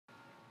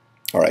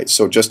Alright,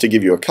 so just to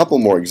give you a couple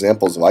more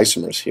examples of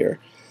isomers here,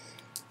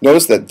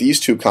 notice that these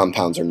two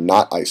compounds are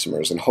not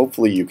isomers, and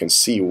hopefully you can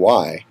see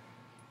why.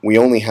 We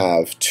only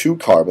have 2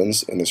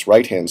 carbons in this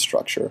right-hand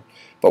structure,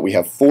 but we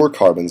have 4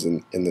 carbons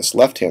in this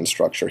left-hand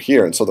structure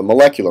here, and so the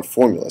molecular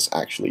formulas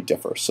actually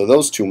differ. So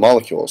those two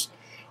molecules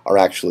are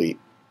actually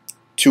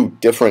two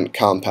different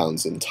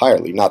compounds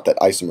entirely. Not that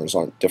isomers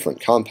aren't different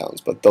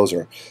compounds, but those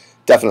are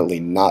definitely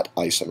not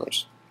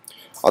isomers.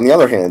 On the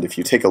other hand, if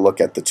you take a look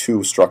at the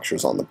two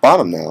structures on the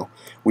bottom now,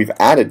 we've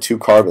added 2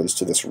 carbons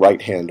to this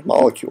right-hand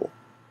molecule.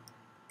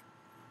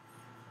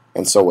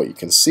 And so what you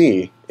can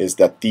see is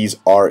that these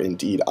are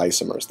indeed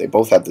isomers. They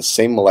both have the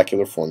same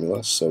molecular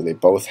formula, so they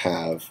both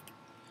have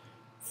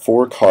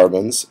 4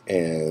 carbons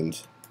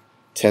and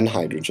 10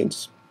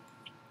 hydrogens.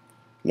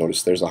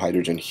 Notice there's a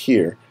hydrogen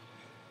here.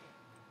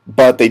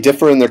 But they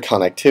differ in their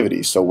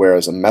connectivity, so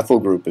whereas a methyl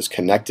group is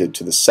connected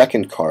to the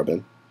second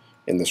carbon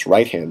in this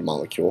right-hand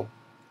molecule,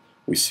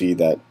 we see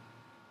that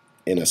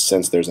in a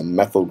sense there's a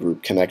methyl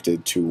group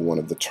connected to one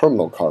of the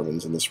terminal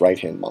carbons in this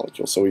right-hand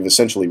molecule. So we've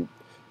essentially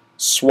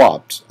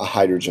swapped a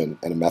hydrogen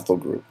and a methyl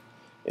group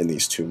in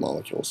these two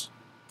molecules.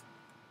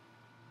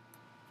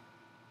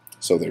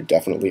 So they're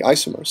definitely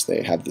isomers.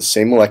 They have the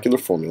same molecular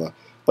formula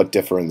but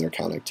differ in their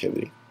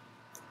connectivity.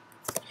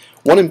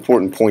 One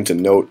important point to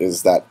note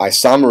is that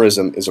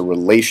isomerism is a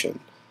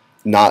relation,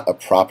 not a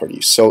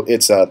property. So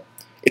it's a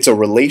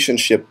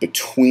relationship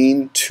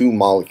between two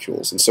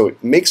molecules, and so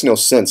it makes no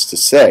sense to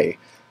say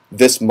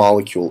this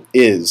molecule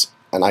is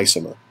an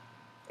isomer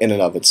in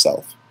and of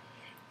itself.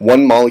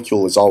 One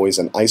molecule is always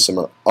an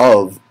isomer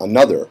of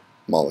another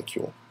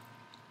molecule.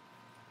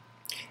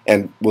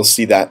 And we'll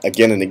see that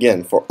again and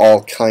again for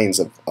all kinds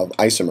of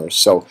isomers.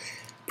 So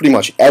pretty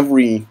much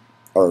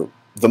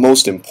the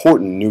most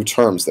important new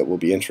terms that will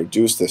be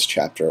introduced this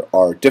chapter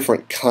are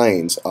different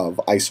kinds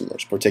of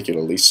isomers,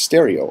 particularly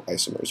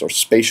stereoisomers or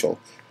spatial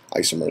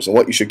isomers. And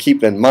what you should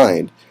keep in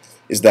mind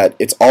is that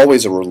it's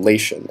always a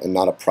relation and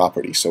not a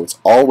property. So it's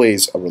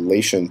always a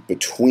relation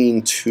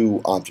between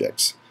two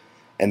objects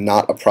and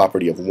not a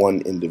property of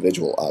one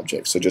individual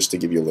object. So just to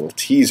give you a little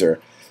teaser,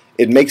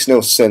 it makes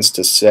no sense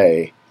to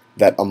say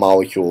that a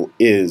molecule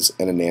is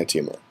an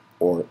enantiomer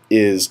or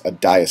is a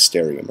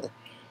diastereomer.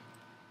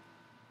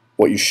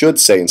 What you should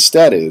say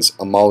instead is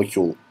a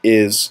molecule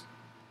is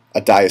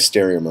a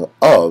diastereomer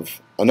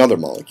of another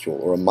molecule,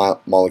 or a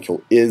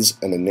molecule is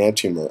an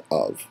enantiomer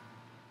of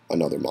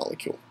another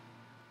molecule.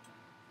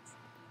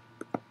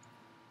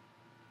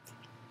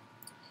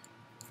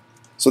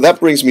 So that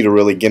brings me to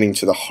really getting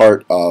to the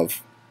heart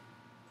of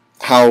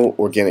how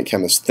organic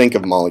chemists think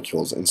of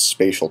molecules in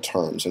spatial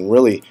terms, and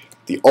really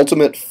the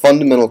ultimate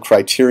fundamental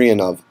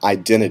criterion of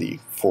identity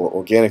for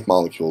organic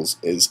molecules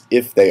is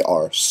if they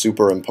are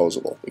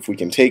superimposable. If we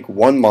can take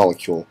one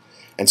molecule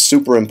and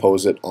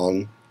superimpose it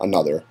on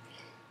another,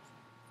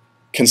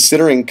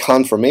 considering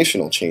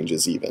conformational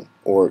changes even,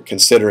 or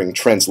considering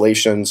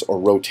translations or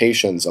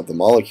rotations of the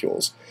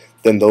molecules,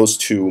 then those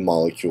two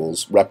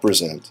molecules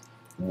represent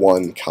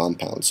one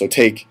compound. So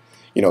take,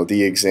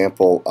 the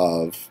example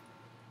of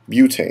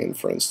butane,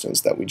 for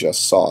instance, that we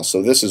just saw.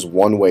 So this is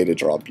one way to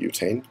draw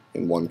butane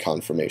in one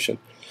conformation.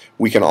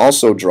 We can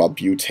also draw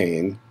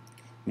butane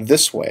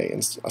this way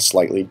in a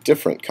slightly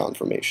different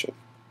conformation.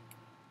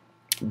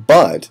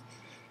 But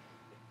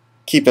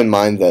keep in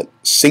mind that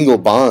single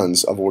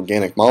bonds of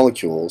organic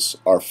molecules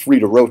are free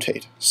to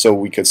rotate. So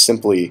we could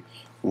simply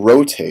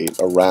rotate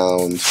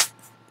around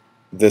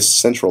this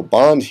central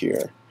bond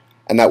here,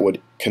 and that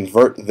would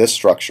convert this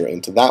structure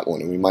into that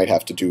one, and we might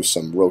have to do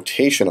some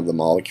rotation of the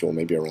molecule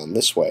maybe around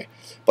this way.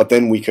 But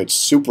then we could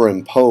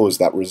superimpose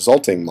that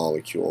resulting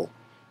molecule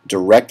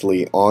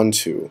directly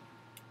onto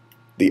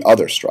the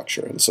other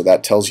structure, and so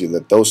that tells you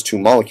that those two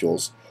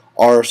molecules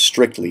are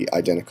strictly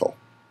identical.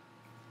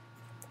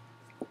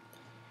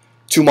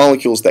 Two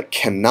molecules that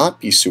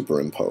cannot be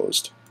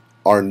superimposed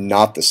are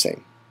not the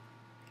same,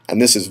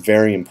 and this is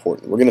very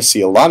important. We're going to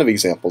see a lot of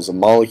examples of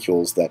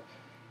molecules that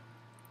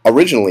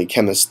originally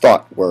chemists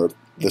thought were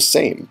the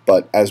same,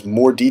 but as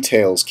more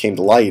details came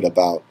to light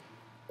about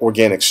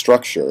organic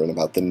structure and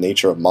about the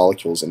nature of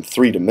molecules in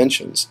 3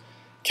 dimensions,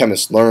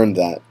 chemists learned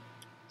that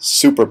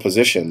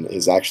superposition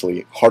is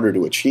actually harder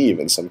to achieve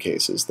in some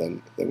cases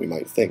than we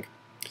might think.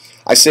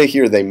 I say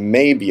here they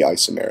may be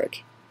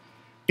isomeric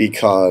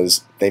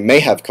because they may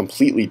have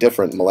completely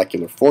different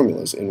molecular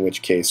formulas, in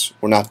which case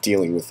we're not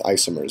dealing with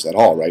isomers at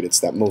all, right? It's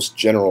that most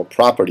general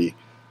property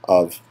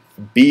of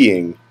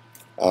being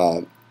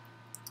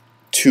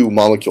two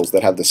molecules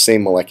that have the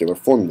same molecular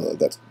formula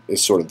that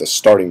is sort of the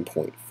starting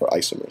point for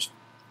isomers.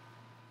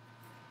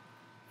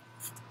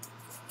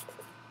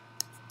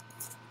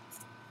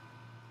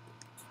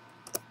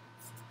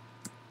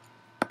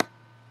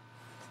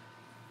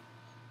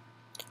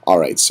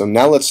 Alright, so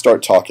now let's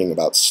start talking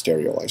about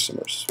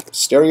stereoisomers.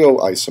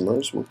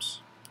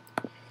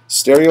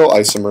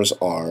 Stereoisomers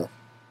are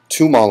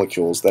two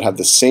molecules that have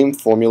the same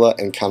formula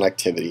and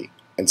connectivity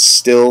and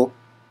still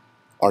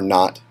are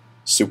not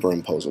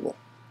superimposable.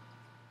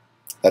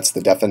 That's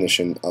the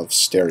definition of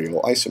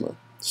stereoisomer.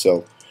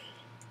 So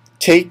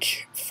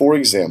Take, for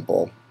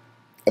example,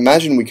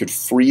 imagine we could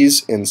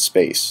freeze in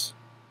space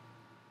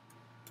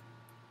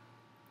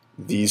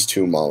these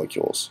two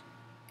molecules,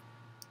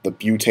 the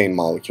butane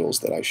molecules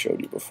that I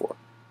showed you before.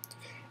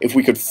 If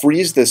we could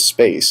freeze this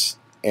space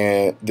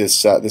and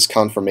this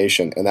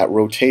conformation and that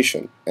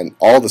rotation and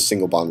all the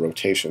single bond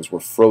rotations were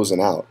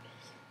frozen out,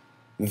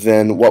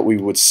 then what we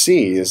would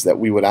see is that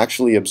we would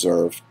actually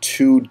observe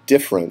two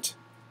different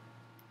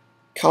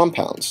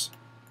compounds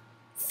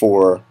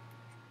for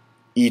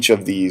each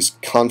of these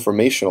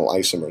conformational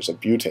isomers of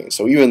butane.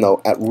 So even though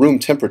at room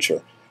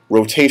temperature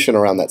rotation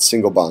around that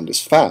single bond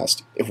is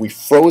fast, if we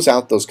froze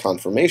out those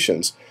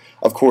conformations,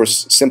 of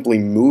course simply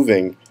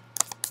moving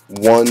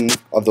one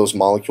of those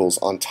molecules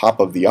on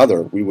top of the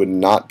other, we would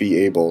not be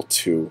able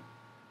to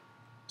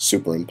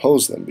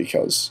superimpose them,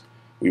 because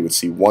we would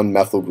see one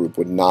methyl group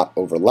would not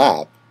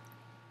overlap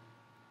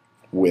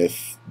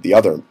with the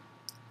other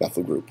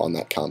methyl group on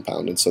that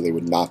compound, and so they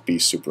would not be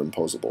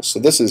superimposable. So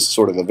this is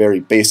sort of a very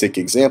basic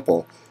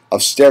example of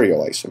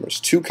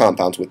stereoisomers, two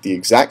compounds with the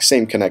exact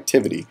same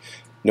connectivity.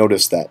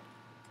 Notice that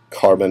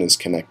carbon is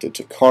connected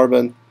to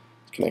carbon,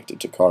 connected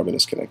to carbon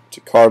is connected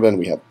to carbon.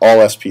 We have all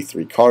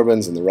sp3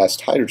 carbons and the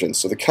rest hydrogens,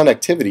 so the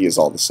connectivity is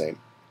all the same.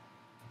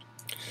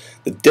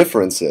 The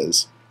difference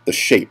is the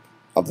shape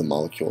of the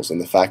molecules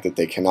and the fact that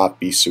they cannot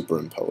be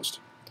superimposed.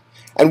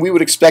 And we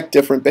would expect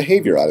different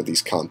behavior out of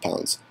these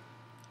compounds.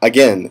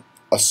 Again,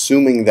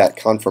 assuming that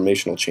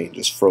conformational change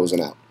is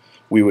frozen out,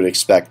 we would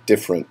expect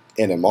different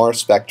NMR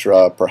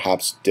spectra,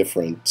 perhaps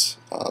different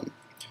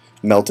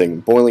melting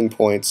and boiling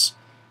points,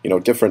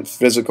 different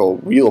physical,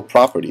 real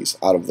properties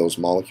out of those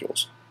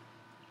molecules.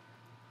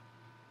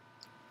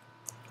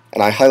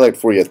 And I highlight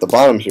for you at the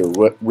bottom here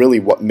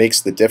what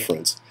makes the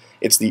difference.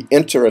 It's the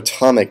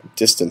interatomic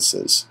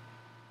distances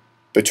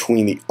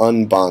between the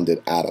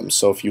unbonded atoms.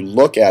 So if you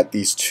look at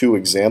these two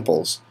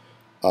examples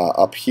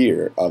up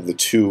here of the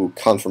two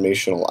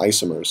conformational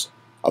isomers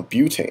of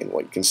butane,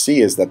 what you can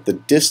see is that the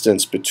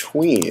distance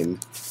between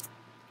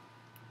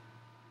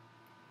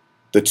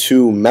the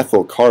two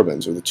methyl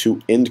carbons, or the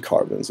two end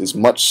carbons, is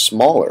much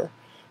smaller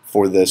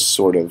for this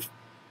sort of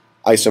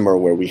isomer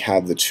where we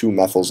have the two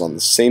methyls on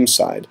the same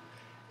side,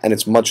 and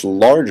it's much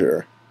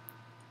larger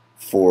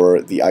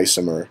for the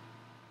isomer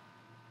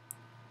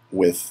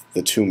with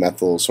the two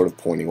methyls sort of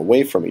pointing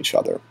away from each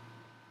other.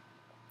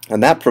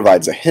 And that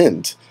provides a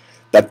hint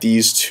that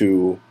these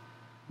two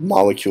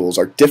molecules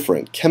are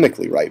different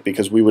chemically, right?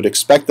 Because we would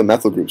expect the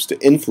methyl groups to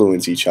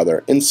influence each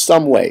other in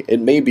some way. It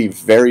may be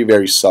very,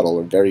 very subtle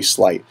or very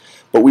slight,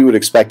 but we would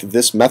expect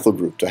this methyl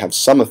group to have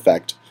some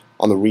effect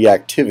on the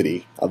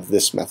reactivity of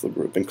this methyl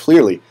group. And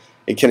clearly,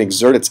 it can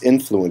exert its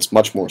influence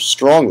much more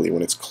strongly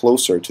when it's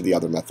closer to the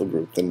other methyl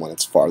group than when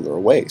it's farther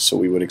away. So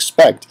we would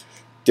expect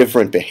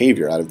different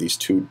behavior out of these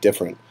two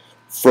different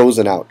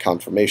frozen out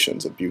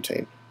conformations of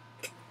butane.